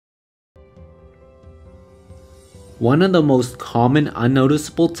One of the most common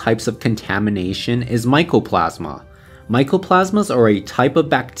unnoticeable types of contamination is mycoplasma. Mycoplasmas are a type of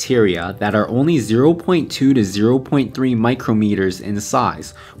bacteria that are only 0.2 to 0.3 micrometers in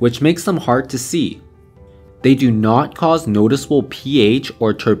size, which makes them hard to see. They do not cause noticeable pH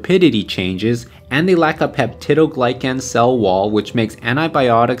or turbidity changes, and they lack a peptidoglycan cell wall, which makes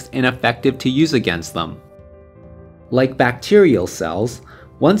antibiotics ineffective to use against them. Like bacterial cells,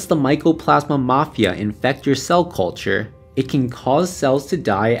 once the Mycoplasma mafia infect your cell culture, it can cause cells to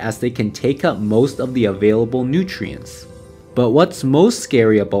die as they can take up most of the available nutrients. But what's most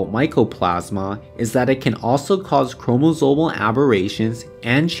scary about Mycoplasma is that it can also cause chromosomal aberrations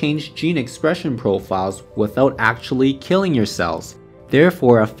and change gene expression profiles without actually killing your cells,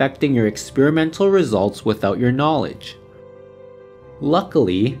 therefore affecting your experimental results without your knowledge.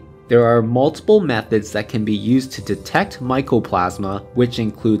 Luckily, there are multiple methods that can be used to detect Mycoplasma, which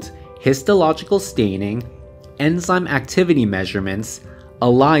includes histological staining, enzyme activity measurements,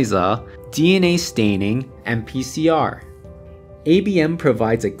 ELISA, DNA staining, and PCR. ABM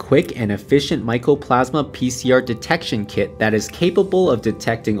provides a quick and efficient Mycoplasma PCR detection kit that is capable of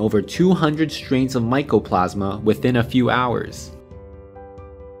detecting over 200 strains of Mycoplasma within a few hours.